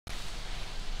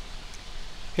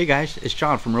Hey guys, it's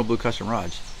John from ReelBlue Custom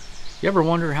Rods. You ever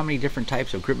wonder how many different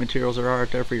types of grip materials there are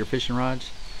out there for your fishing rods?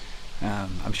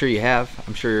 I'm sure you have.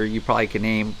 I'm sure you probably can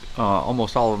name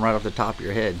almost all of them right off the top of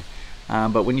your head.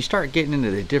 But when you start getting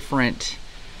into the different,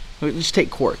 let's take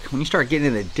cork. When you start getting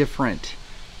into the different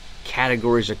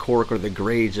categories of cork or the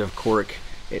grades of cork,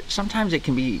 sometimes it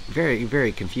can be very,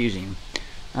 very confusing.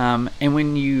 And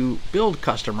when you build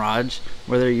custom rods,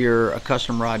 whether you're a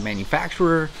custom rod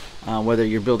manufacturer, whether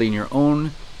you're building your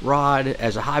own rod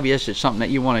as a hobbyist, it's something that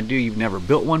you want to do, you've never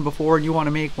built one before and you want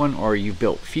to make one, or you've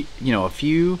built a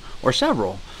few or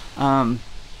several,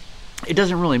 it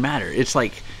doesn't really matter. It's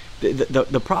like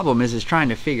the problem is trying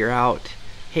to figure out,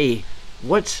 hey,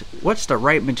 what's the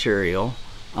right material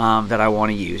that I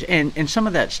want to use, and some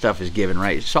of that stuff is given,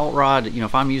 right? Salt rod,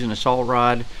 if I'm using a salt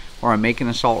rod or I'm making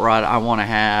a salt rod, I want to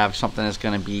have something that's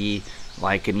going to be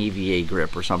like an EVA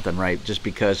grip or something, right? Just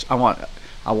because I want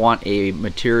a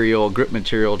grip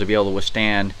material to be able to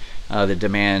withstand the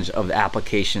demands of the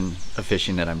application of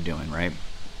fishing that I'm doing, right?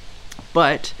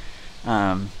 But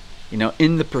in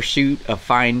the pursuit of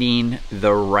finding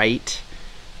the right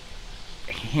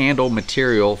handle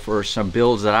material for some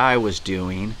builds that I was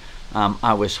doing,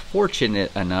 I was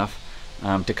fortunate enough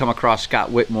to come across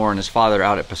Scott Whitmore and his father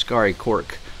out at Piscari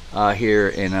Cork here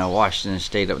in Washington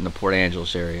State, up in the Port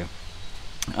Angeles area.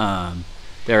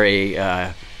 They're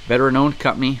a veteran-owned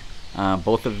company.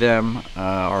 Both of them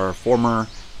are former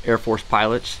Air Force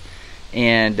pilots,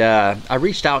 and I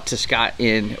reached out to Scott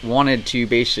and wanted to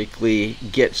basically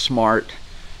get a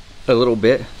little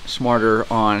bit smarter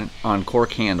on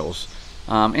cork handles,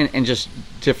 and just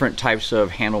different types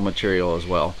of handle material as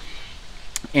well.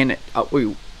 And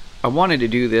I wanted to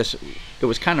do this. It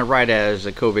was kind of right as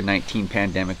the COVID-19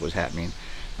 pandemic was happening.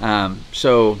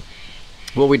 So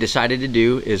what we decided to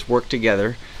do is work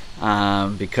together.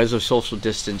 Because of social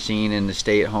distancing and the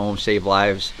stay-at-home, save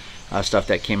lives stuff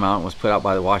that came out and was put out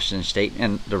by the Washington State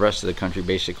and the rest of the country,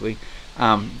 basically,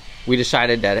 we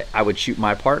decided that I would shoot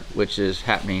my part, which is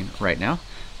happening right now,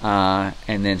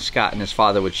 and then Scott and his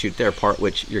father would shoot their part,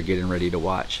 which you're getting ready to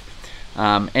watch.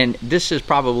 And this is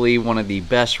probably one of the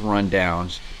best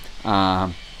rundowns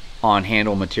on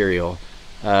handle material.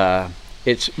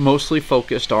 It's mostly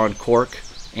focused on cork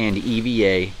and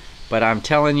EVA, but I'm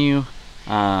telling you,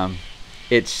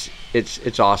 it's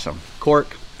awesome.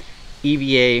 Cork,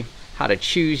 EVA, how to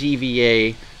choose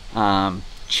EVA,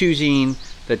 choosing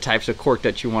the types of cork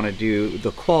that you want to do,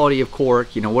 the quality of cork,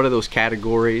 what are those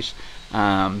categories,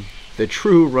 the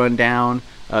true rundown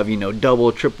of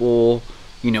double, triple,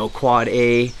 quad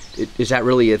A, is that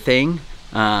really a thing?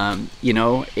 Scott's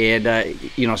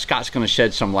going to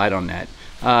shed some light on that,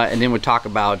 and then we'll talk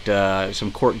about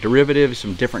some cork derivatives,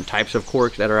 some different types of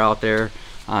cork that are out there,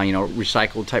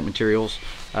 recycled type materials,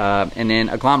 and then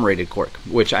agglomerated cork,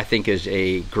 which I think is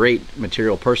a great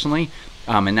material personally,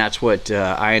 and that's what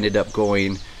I ended up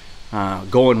going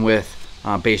with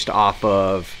based off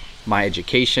of my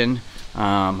education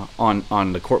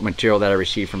on the cork material that I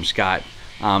received from Scott,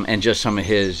 and just some of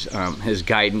his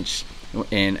guidance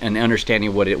and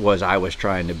understanding what it was I was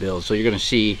trying to build. So you're going to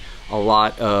see a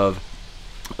lot of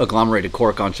agglomerated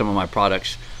cork on some of my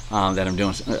products that I'm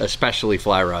doing, especially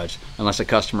fly rods. Unless a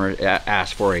customer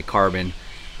asks for a carbon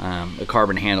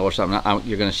handle or something,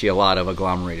 you're going to see a lot of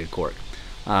agglomerated cork.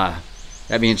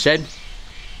 That being said,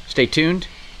 stay tuned.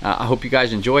 I hope you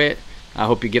guys enjoy it. I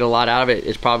hope you get a lot out of it.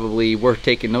 It's probably worth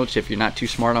taking notes if you're not too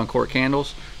smart on cork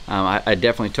handles. I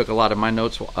definitely took a lot of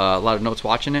notes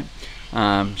watching it.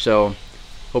 So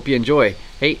hope you enjoy.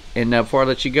 Hey, and before I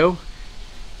let you go,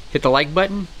 hit the like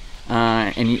button,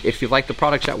 and if you like the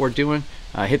products that we're doing,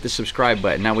 hit the subscribe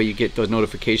button. That way you get those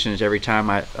notifications every time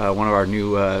one of our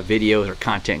new videos or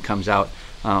content comes out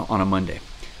on a Monday.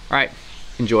 All right,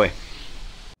 enjoy.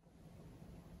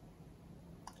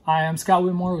 Hi, I'm Scott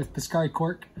Whitmore with Piscari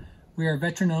Cork. We are a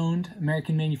veteran-owned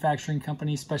American manufacturing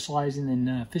company specializing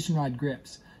in fishing rod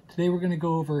grips. Today we're going to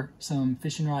go over some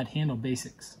fishing rod handle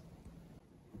basics.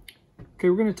 Okay,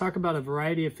 we're going to talk about a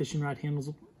variety of fishing rod handles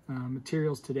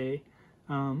materials today.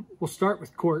 We'll start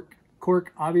with cork.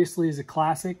 Cork obviously is a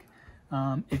classic.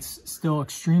 It's still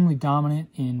extremely dominant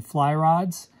in fly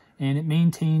rods, and it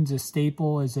maintains a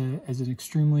staple as an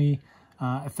extremely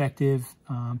effective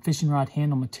fishing rod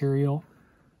handle material.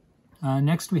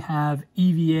 Next we have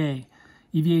EVA.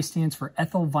 EVA stands for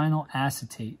ethyl vinyl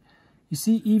acetate. You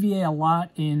see EVA a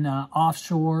lot in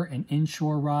offshore and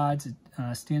inshore rods. It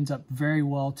stands up very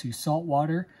well to salt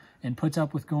water and puts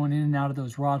up with going in and out of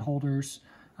those rod holders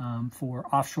for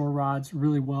offshore rods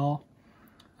really well.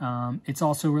 It's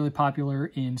also really popular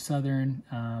in southern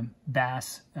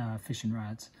bass fishing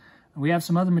rods. We have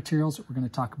some other materials that we're going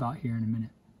to talk about here in a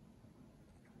minute.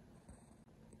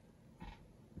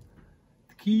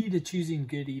 key to choosing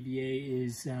good EVA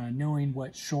is knowing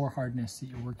what shore hardness that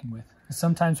you're working with. It's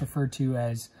sometimes referred to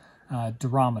as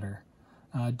durometer.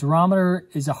 Durometer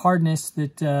is a hardness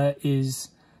that is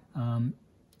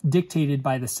dictated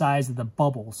by the size of the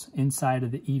bubbles inside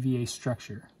of the EVA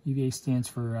structure. EVA stands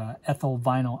for ethyl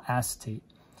vinyl acetate.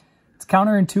 It's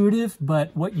counterintuitive,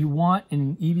 but what you want in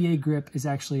an EVA grip is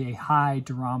actually a high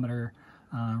durometer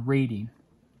rating.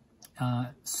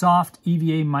 Soft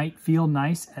EVA might feel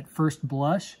nice at first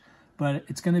blush, but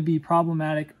it's going to be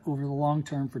problematic over the long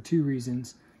term for two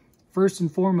reasons. First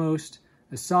and foremost,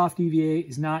 a soft EVA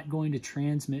is not going to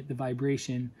transmit the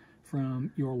vibration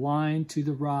from your line to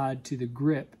the rod to the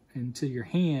grip and to your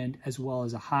hand, as well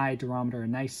as a high durometer, a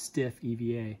nice stiff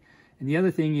EVA. And the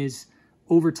other thing is,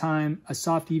 over time, a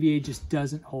soft EVA just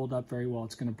doesn't hold up very well.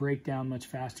 It's going to break down much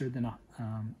faster than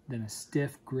a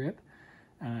stiff grip.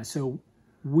 So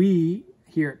we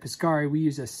here at Piscari, we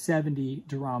use a 70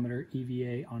 durometer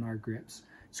EVA on our grips.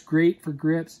 It's great for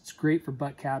grips. It's great for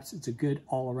butt caps. It's a good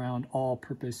all-around,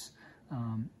 all-purpose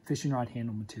fishing rod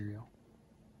handle material.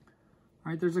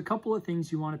 All right, there's a couple of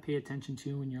things you want to pay attention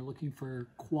to when you're looking for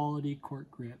quality cork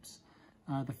grips.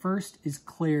 The first is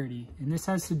clarity, and this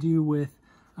has to do with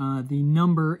the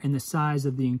number and the size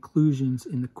of the inclusions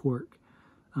in the cork.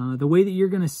 The way that you're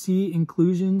going to see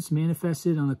inclusions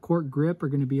manifested on a cork grip are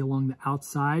going to be along the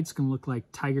outside. It's going to look like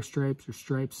tiger stripes or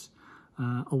stripes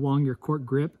along your cork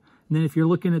grip. And then if you're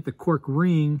looking at the cork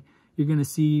ring, you're going to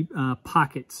see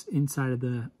pockets inside of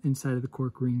the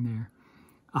cork ring there.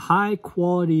 A high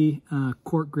quality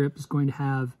cork grip is going to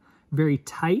have very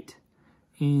tight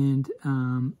and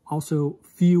also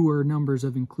fewer numbers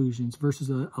of inclusions versus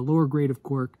a lower grade of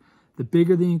cork. The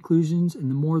bigger the inclusions and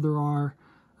the more there are,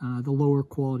 the lower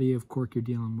quality of cork you're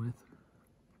dealing with.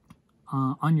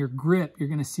 On your grip, you're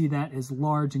going to see that as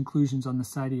large inclusions on the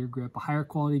side of your grip. A higher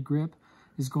quality grip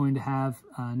is going to have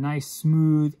a nice,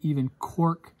 smooth, even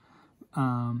cork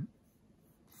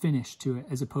finish to it,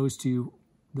 as opposed to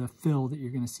the fill that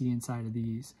you're going to see inside of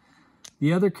these.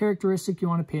 The other characteristic you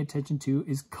want to pay attention to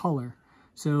is color.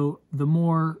 So the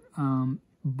more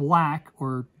black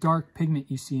or dark pigment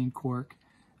you see in cork,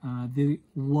 the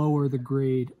lower the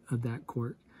grade of that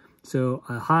cork. So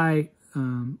a high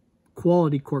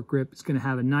quality cork grip is going to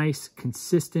have a nice,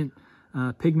 consistent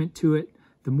pigment to it.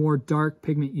 The more dark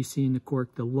pigment you see in the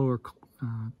cork, the lower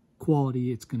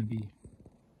quality it's going to be.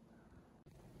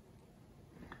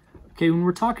 Okay, when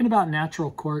we're talking about natural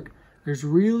cork, there's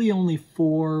really only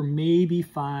 4, maybe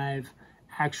 5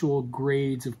 actual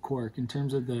grades of cork. In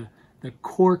terms of the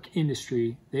cork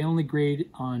industry, they only grade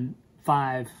on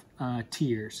 5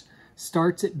 tiers.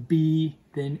 Starts at B,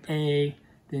 then A,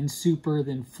 then super,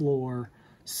 then floor.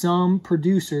 Some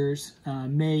producers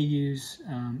may use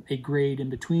a grade in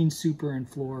between super and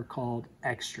floor called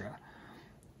extra.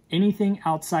 Anything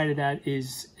outside of that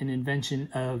is an invention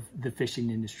of the fishing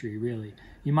industry, really.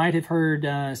 You might have heard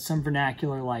some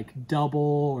vernacular like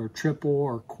double or triple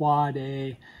or quad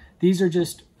A. These are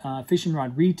just fishing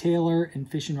rod retailer and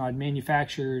fishing rod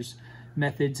manufacturers'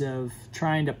 methods of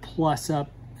trying to plus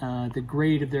up the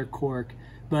grade of their cork.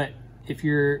 But if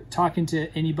you're talking to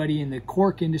anybody in the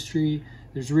cork industry,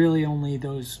 there's really only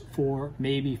those 4,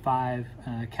 maybe 5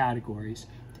 categories.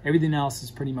 Everything else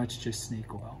is pretty much just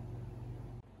snake oil.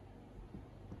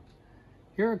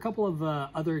 Here are a couple of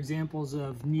other examples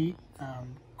of neat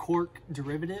cork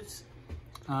derivatives.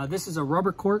 This is a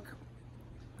rubber cork.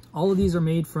 All of these are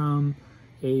made from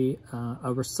a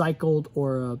recycled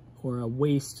or a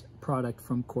waste product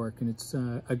from cork, and it's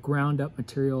a ground up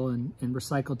material and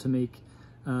recycled to make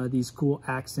these cool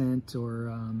accent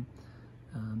or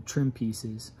trim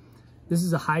pieces. This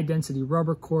is a high density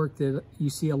rubber cork that you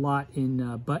see a lot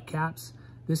in butt caps.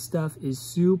 This stuff is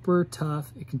super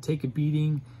tough. It can take a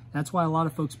beating. That's why a lot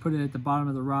of folks put it at the bottom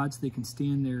of the rod so they can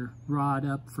stand their rod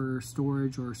up for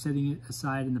storage or setting it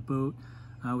aside in the boat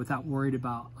without worried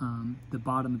about the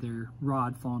bottom of their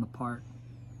rod falling apart.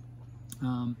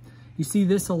 You see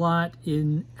this a lot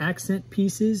in accent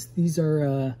pieces. These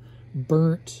are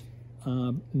burnt,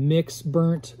 mixed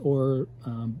burnt or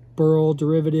burl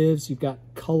derivatives. You've got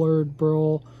colored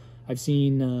burl. I've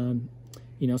seen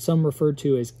some referred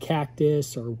to as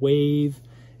cactus or wave.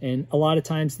 And a lot of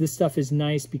times this stuff is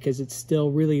nice because it's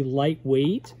still really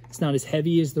lightweight. It's not as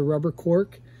heavy as the rubber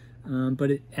cork,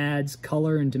 but it adds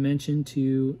color and dimension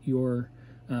to your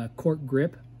cork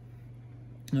grip.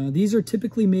 These are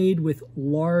typically made with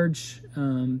large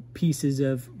pieces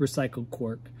of recycled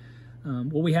cork.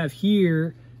 What we have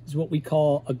here is what we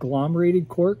call agglomerated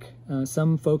cork.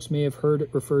 Some folks may have heard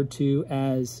it referred to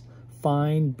as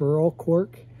fine burl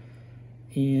cork.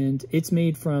 And it's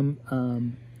made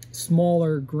from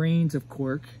smaller grains of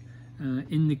cork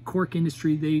In the cork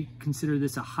industry, they consider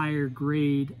this a higher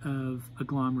grade of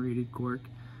agglomerated cork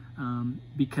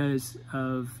because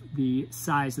of the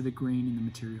size of the grain in the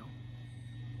material.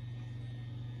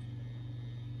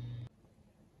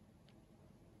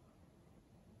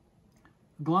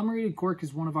 Agglomerated cork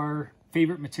is one of our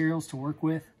favorite materials to work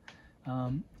with.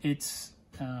 It's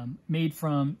made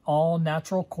from all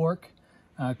natural cork,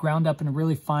 ground up in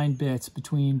really fine bits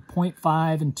between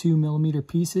 0.5 and 2 millimeter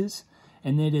pieces,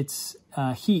 and then it's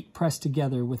heat pressed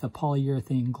together with a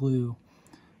polyurethane glue.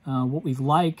 What we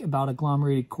like about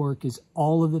agglomerated cork is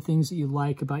all of the things that you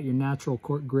like about your natural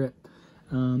cork grip.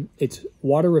 It's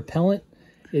water repellent,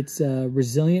 it's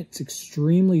resilient, it's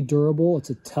extremely durable,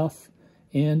 it's a tough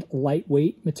and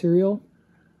lightweight material.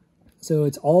 So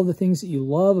it's all the things that you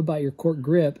love about your cork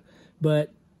grip,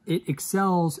 but it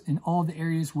excels in all the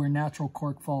areas where natural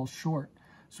cork falls short.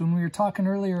 So when we were talking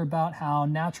earlier about how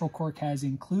natural cork has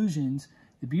inclusions,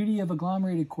 the beauty of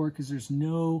agglomerated cork is there's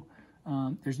no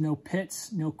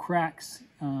pits, no cracks,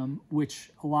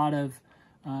 which a lot of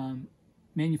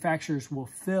manufacturers will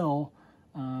fill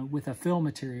with a fill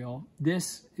material.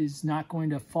 This is not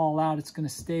going to fall out. It's going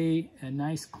to stay a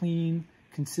nice, clean,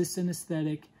 consistent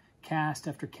aesthetic, cast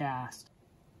after cast.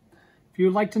 If you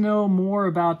would like to know more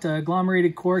about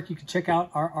agglomerated cork, you can check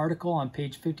out our article on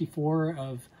page 54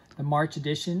 of the March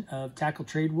edition of Tackle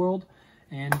Trade World.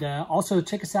 And also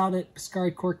check us out at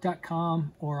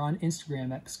piscaricork.com or on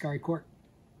Instagram at Piscari Cork.